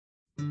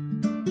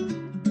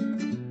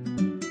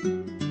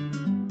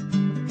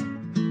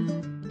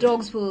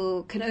dogs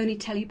can only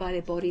tell you by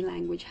their body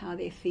language how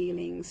they're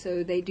feeling.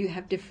 So they do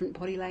have different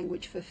body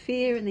language for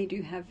fear, and they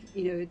do have,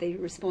 they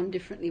respond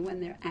differently when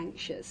they're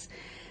anxious.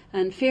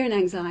 And fear and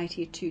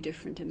anxiety are two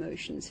different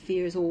emotions.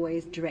 Fear is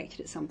always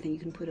directed at something you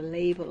can put a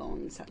label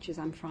on, such as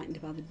I'm frightened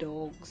of other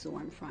dogs or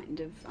I'm frightened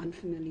of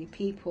unfamiliar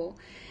people.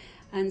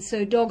 And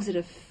so dogs that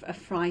are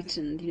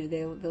frightened,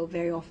 they'll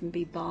very often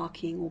be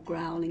barking or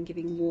growling,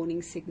 giving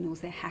warning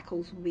signals. Their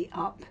hackles will be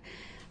up.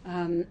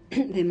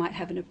 They might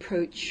have an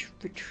approach,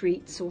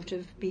 retreat sort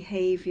of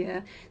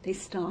behavior. They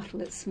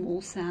startle at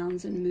small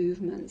sounds and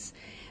movements.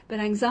 But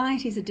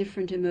anxiety is a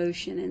different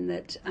emotion in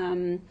that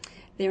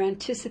they're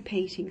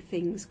anticipating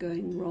things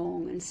going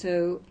wrong. And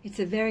so it's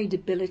a very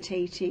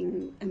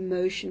debilitating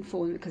emotion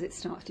for them because it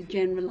starts to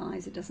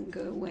generalize, it doesn't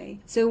go away.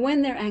 So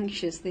when they're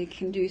anxious, they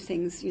can do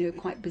things,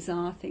 quite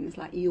bizarre things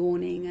like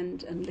yawning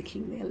and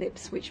licking their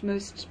lips, which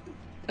most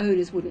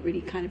owners wouldn't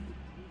really kind of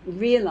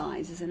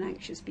realize as an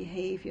anxious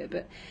behavior.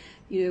 But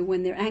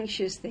when they're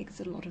anxious, there's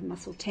a lot of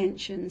muscle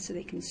tension, so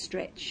they can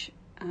stretch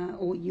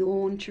or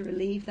yawn to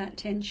relieve that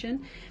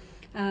tension.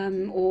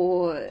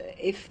 Or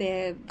if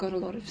they've got a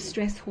lot of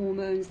stress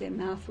hormones, their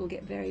mouth will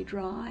get very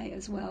dry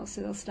as well,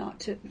 so they'll start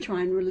to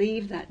try and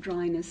relieve that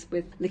dryness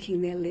with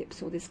licking their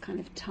lips or this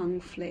kind of tongue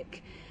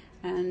flick.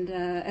 And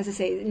as I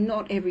say,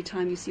 not every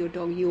time you see your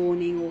dog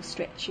yawning or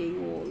stretching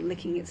or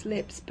licking its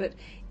lips, but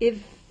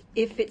if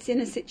it's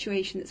in a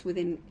situation that's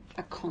within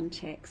a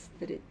context,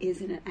 that it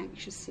is in an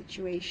anxious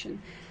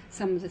situation,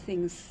 some of the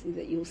things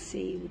that you'll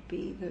see would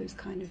be those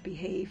kind of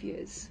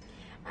behaviors.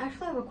 I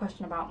actually have a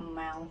question about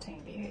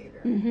mounting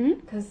behavior.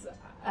 Because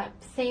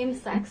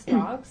same-sex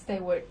dogs, they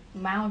would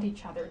mount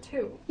each other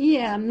too.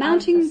 Yeah,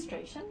 mounting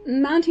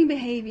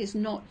behavior is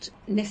not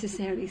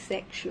necessarily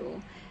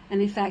sexual,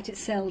 and in fact it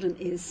seldom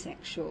is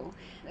sexual.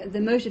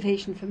 The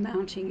motivation for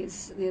mounting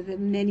is, there are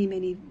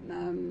many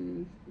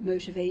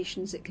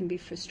motivations. It can be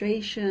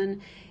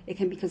frustration, it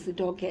can be because the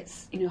dog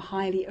gets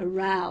highly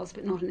aroused,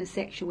 but not in a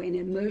sexual way, an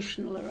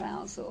emotional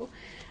arousal.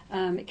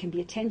 It can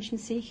be attention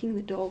seeking.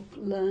 The dog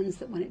learns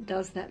that when it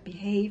does that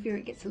behavior,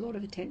 it gets a lot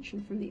of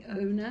attention from the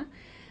owner.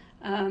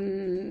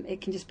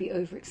 It can just be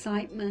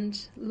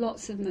overexcitement.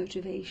 Lots of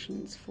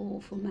motivations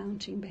for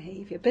mounting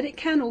behavior. But it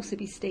can also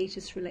be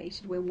status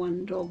related, where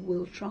one dog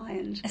will try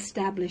and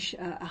establish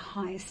a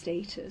higher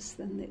status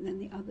than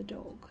the other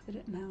dog that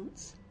it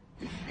mounts.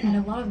 And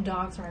a lot of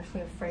dogs are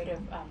actually afraid of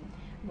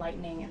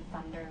lightning and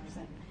thunders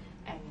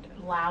and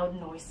loud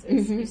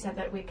noises. You said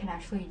that we can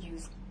actually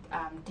use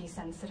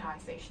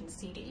desensitization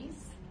CDs.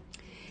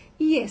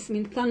 Yes, I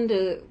mean,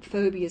 thunder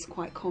phobia is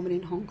quite common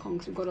in Hong Kong.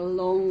 So we've got a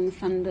long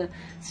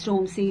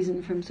thunderstorm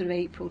season from sort of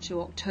April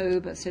to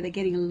October, so they're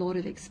getting a lot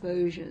of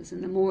exposures.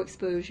 And the more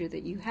exposure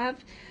that you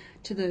have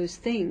to those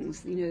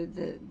things,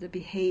 the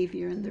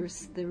behavior and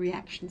the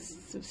reactions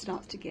sort of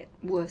start to get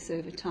worse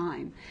over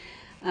time.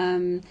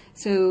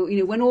 So,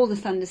 when all the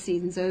thunder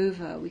season's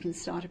over, we can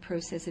start a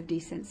process of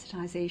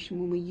desensitization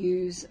when we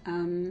use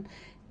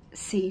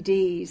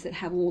CDs that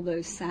have all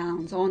those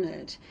sounds on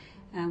it,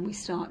 and we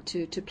start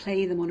to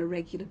play them on a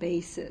regular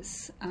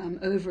basis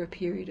over a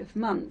period of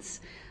months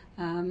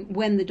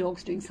when the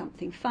dog's doing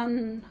something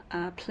fun,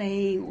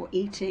 playing or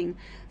eating,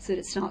 so that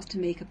it starts to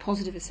make a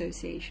positive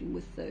association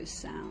with those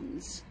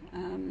sounds.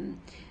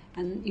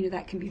 And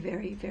that can be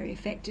very, very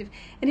effective.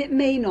 And it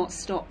may not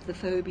stop the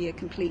phobia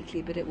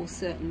completely, but it will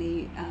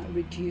certainly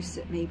reduce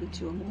it maybe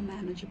to a more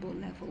manageable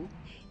level.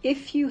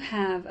 If you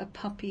have a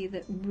puppy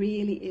that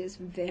really is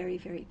very,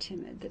 very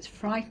timid, that's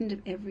frightened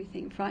of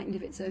everything, frightened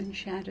of its own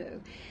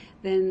shadow,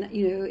 then,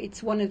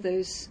 it's one of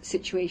those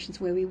situations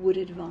where we would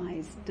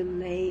advise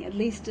at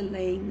least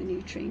delaying the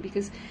neutering,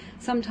 because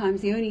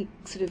sometimes the only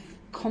sort of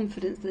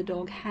confidence the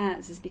dog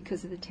has is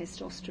because of the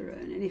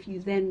testosterone. And if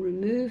you then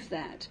remove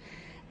that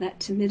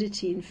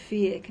timidity and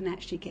fear can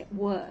actually get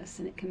worse,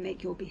 and it can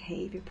make your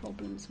behavior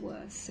problems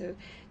worse. So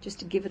just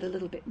to give it a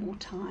little bit more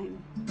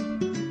time.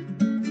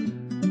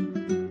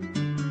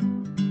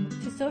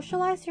 To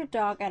socialize your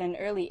dog at an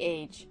early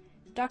age,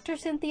 Dr.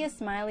 Cynthia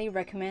Smiley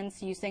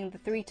recommends using the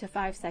 3 to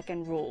 5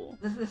 second rule.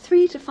 The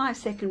 3 to 5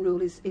 second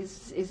rule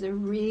is a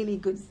really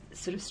good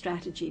sort of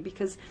strategy,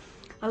 because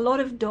a lot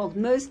of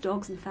most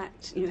dogs in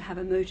fact, have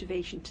a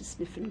motivation to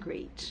sniff and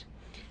greet.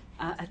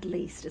 At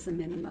least as a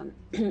minimum.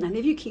 And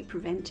if you keep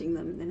preventing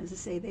them, then as I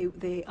say,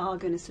 they are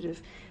going to sort of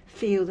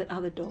feel that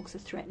other dogs are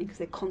threatening because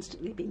they're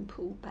constantly being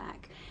pulled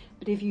back.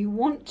 But if you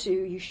want to,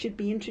 you should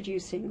be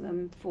introducing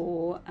them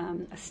for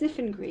a sniff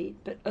and greet,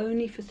 but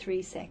only for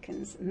 3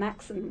 seconds,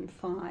 maximum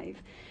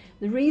 5.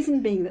 The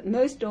reason being that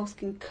most dogs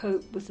can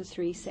cope with the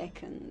 3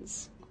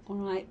 seconds, all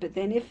right? But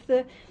then if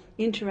the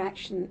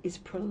interaction is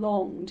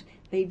prolonged,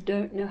 they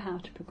don't know how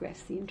to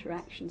progress the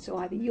interaction. So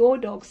either your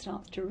dog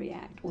starts to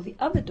react or the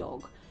other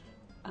dog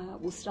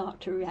will start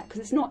to react, because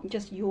it's not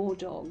just your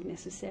dog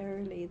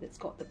necessarily that's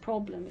got the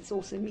problem. It's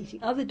also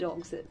meeting other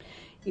dogs that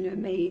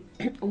may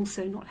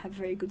also not have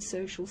very good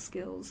social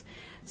skills.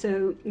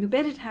 So you're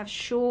better to have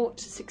short,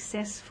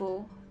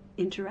 successful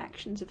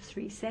interactions of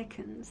 3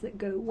 seconds that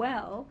go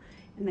well,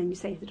 and then you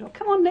say to the dog,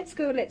 come on, let's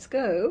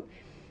go,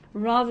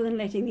 rather than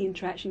letting the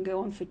interaction go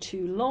on for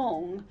too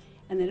long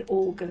and then it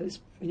all goes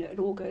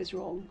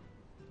wrong.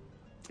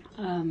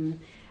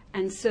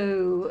 And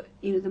so,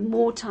 the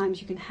more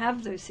times you can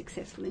have those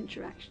successful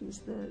interactions,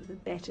 the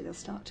better they'll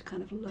start to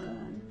kind of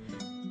learn.